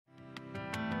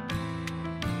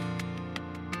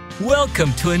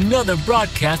Welcome to another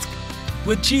broadcast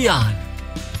with Gian.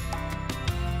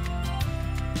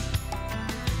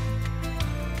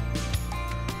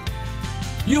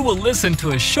 You will listen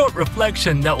to a short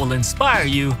reflection that will inspire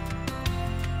you,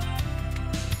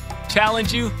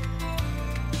 challenge you,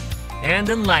 and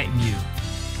enlighten you.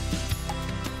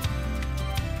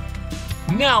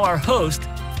 Now our host,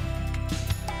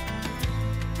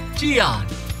 Gian.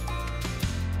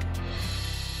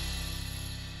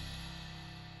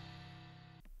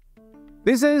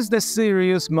 This is the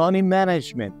series Money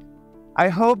Management. I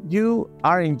hope you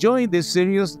are enjoying this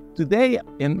series. Today,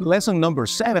 in lesson number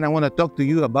 7, I want to talk to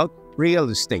you about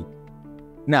real estate.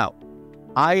 Now,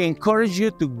 I encourage you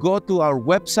to go to our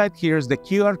website. Here's the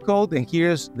QR code, and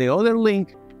here's the other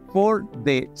link for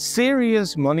the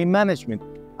series Money Management.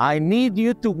 I need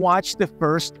you to watch the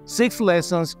first 6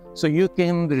 lessons so you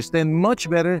can understand much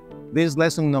better this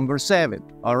lesson number 7,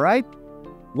 all right?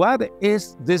 What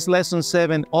is this lesson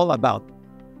 7 all about?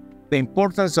 The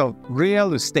importance of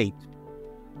real estate.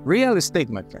 Real estate,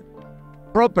 my friend.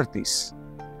 Properties.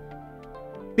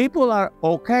 People are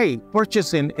okay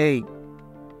purchasing a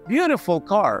beautiful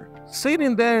car,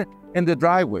 sitting there in the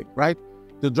driveway, right?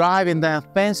 To drive in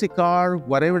that fancy car,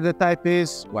 whatever the type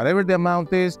is, whatever the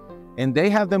amount is, and they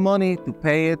have the money to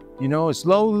pay it,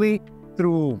 slowly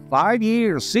through 5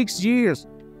 years, 6 years,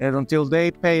 and until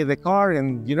they pay the car,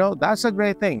 and that's a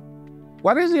great thing.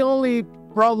 What is the only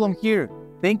problem here,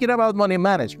 thinking about money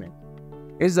management,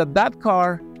 is that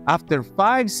car, after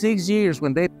 5, 6 years,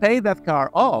 when they pay that car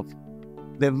off,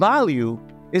 the value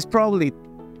is probably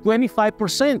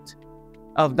 25%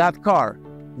 of that car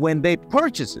when they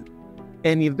purchase it.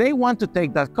 And if they want to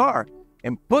take that car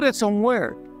and put it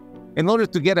somewhere in order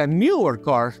to get a newer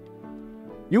car,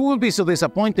 you will be so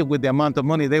disappointed with the amount of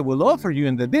money they will offer you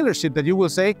in the dealership that you will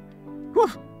say,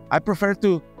 I prefer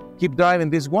to keep driving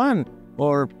this one,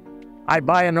 or I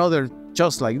buy another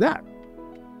just like that.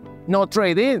 No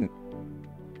trade-in.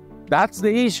 That's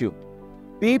the issue.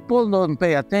 People don't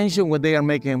pay attention when they are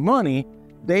making money.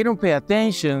 They don't pay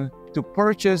attention to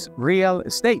purchase real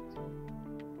estate.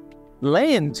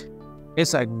 Land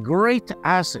is a great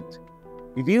asset.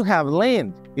 If you have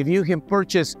land, if you can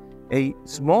purchase a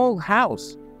small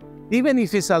house, even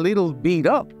if it's a little beat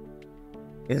up,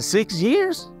 in 6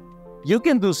 years, you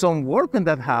can do some work in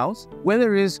that house,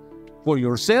 whether it's for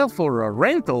yourself or a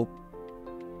rental.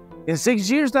 In 6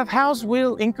 years, that house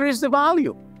will increase the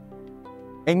value.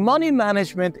 In money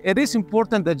management, it is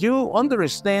important that you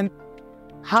understand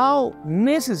how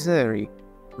necessary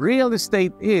real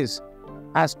estate is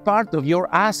as part of your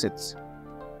assets.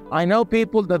 I know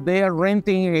people that they are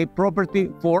renting a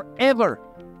property forever.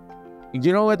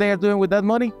 You know what they are doing with that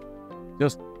money?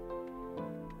 Just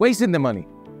wasting the money.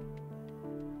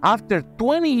 After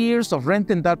 20 years of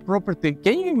renting that property,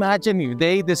 can you imagine if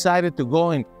they decided to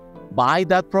go and buy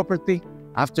that property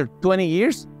after 20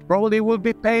 years? Probably will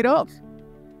be paid off.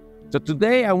 So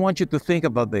today I want you to think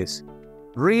about this.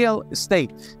 Real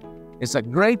estate is a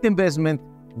great investment.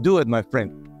 Do it, my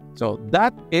friend. So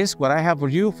that is what I have for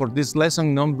you for this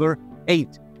lesson number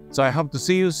 8. So I hope to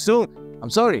see you soon. I'm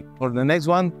sorry, for the next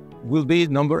one will be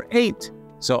number 8.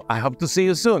 So I hope to see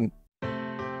you soon.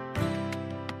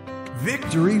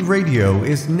 Victory Radio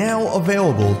is now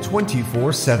available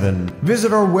 24/7.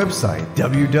 Visit our website,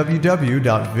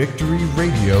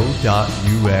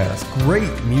 www.victoryradio.us.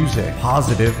 Great music,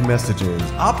 positive messages,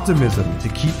 optimism to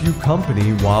keep you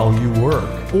company while you work,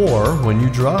 or when you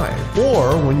drive,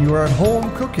 or when you are at home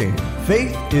cooking.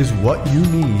 Faith is what you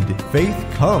need. Faith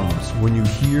comes when you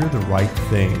hear the right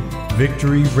thing.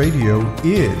 Victory Radio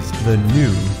is the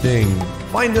new thing.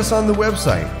 Find us on the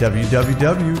website,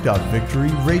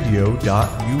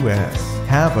 www.victoryradio.us.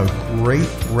 Have a great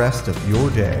rest of your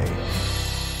day.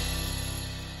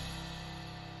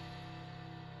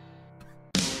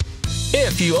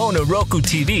 If you own a Roku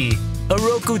TV, a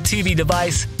Roku TV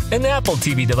device, an Apple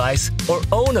TV device, or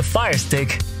own a Fire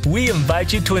Stick, we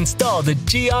invite you to install the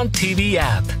Gian TV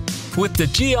app. With the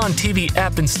Gian TV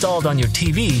app installed on your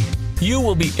TV, you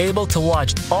will be able to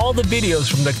watch all the videos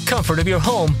from the comfort of your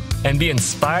home and be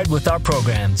inspired with our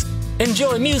programs.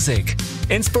 Enjoy music,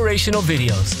 inspirational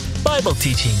videos, Bible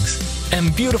teachings,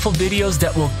 and beautiful videos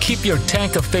that will keep your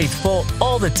tank of faith full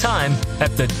all the time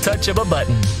at the touch of a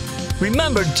button.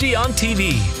 Remember Gian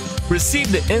TV.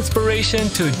 Receive the inspiration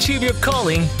to achieve your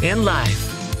calling in life.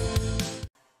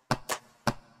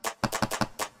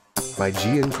 By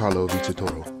Giancarlo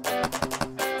Villatoro.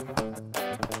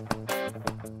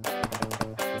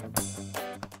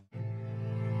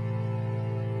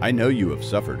 I know you have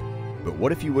suffered, but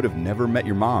what if you would have never met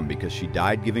your mom because she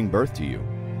died giving birth to you?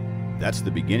 That's the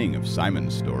beginning of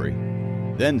Simon's story.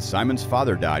 Then Simon's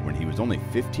father died when he was only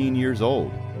 15 years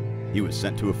old. He was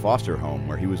sent to a foster home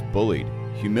where he was bullied,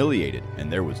 humiliated,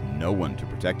 and there was no one to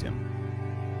protect him.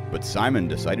 But Simon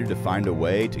decided to find a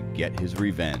way to get his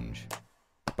revenge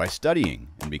by studying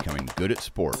and becoming good at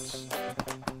sports.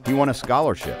 He won a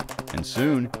scholarship, and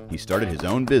soon he started his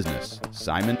own business,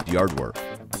 Simon's Yardwork.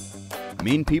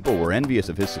 Mean people were envious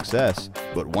of his success,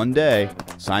 but one day,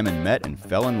 Simon met and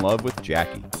fell in love with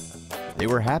Jackie. They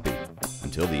were happy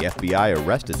until the FBI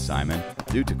arrested Simon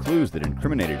due to clues that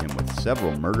incriminated him with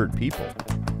several murdered people.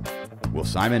 Will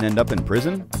Simon end up in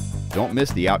prison? Don't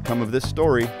miss the outcome of this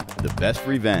story, The Best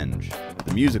Revenge,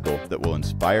 the musical that will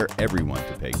inspire everyone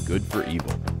to pay good for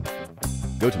evil.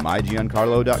 Go to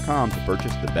mygiancarlo.com to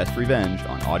purchase The Best Revenge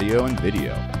on audio and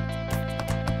video.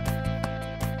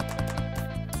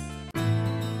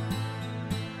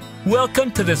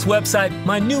 Welcome to this website,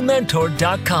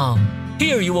 mynewmentor.com.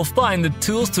 Here you will find the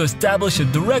tools to establish a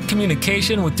direct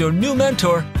communication with your new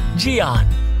mentor, Gian.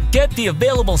 Get the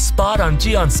available spot on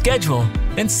Gian's schedule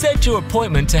and set your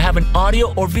appointment to have an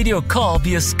audio or video call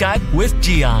via Skype with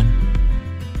Gian.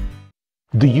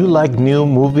 Do you like new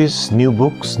movies, new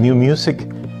books, new music?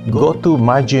 Go to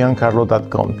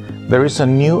mygiancarlo.com. There is a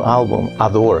new album,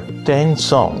 Adore, 10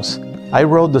 songs. I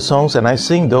wrote the songs and I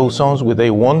sing those songs with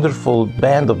a wonderful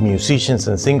band of musicians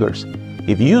and singers.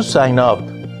 If you sign up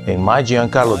in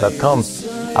mygiancarlo.com,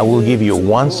 I will give you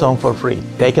one song for free.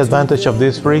 Take advantage of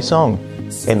this free song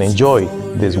and enjoy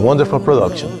this wonderful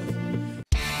production.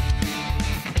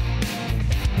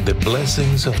 The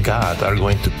blessings of God are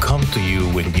going to come to you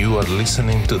when you are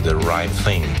listening to the right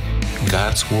thing,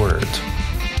 God's Word.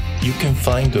 You can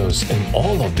find us in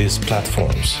all of these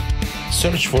platforms.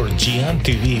 Search for Gian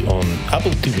TV on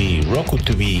Apple TV, Roku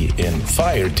TV, and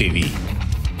Fire TV.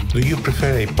 Do you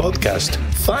prefer a podcast?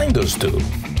 Find us too.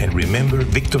 And remember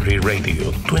Victory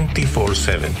Radio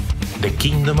 24/7. The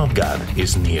kingdom of God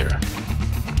is near.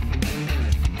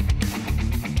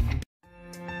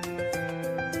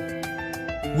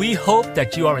 We hope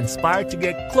that you are inspired to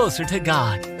get closer to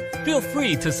God. Feel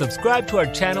free to subscribe to our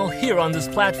channel here on this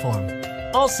platform.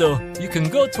 Also, you can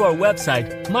go to our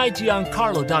website,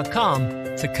 mygiancarlo.com,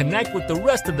 to connect with the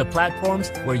rest of the platforms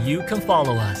where you can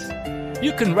follow us.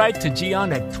 You can write to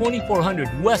Gian at 2400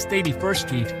 West 81st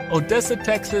Street, Odessa,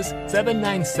 Texas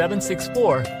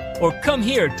 79764, or come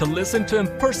here to listen to him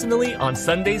personally on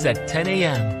Sundays at 10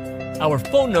 a.m. Our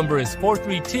phone number is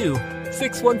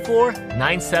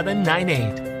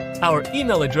 432-614-9798. Our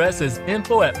email address is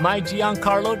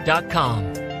info@mygiancarlo.com.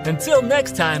 Until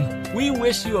next time, we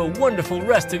wish you a wonderful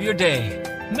rest of your day.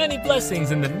 Many blessings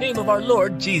in the name of our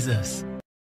Lord Jesus.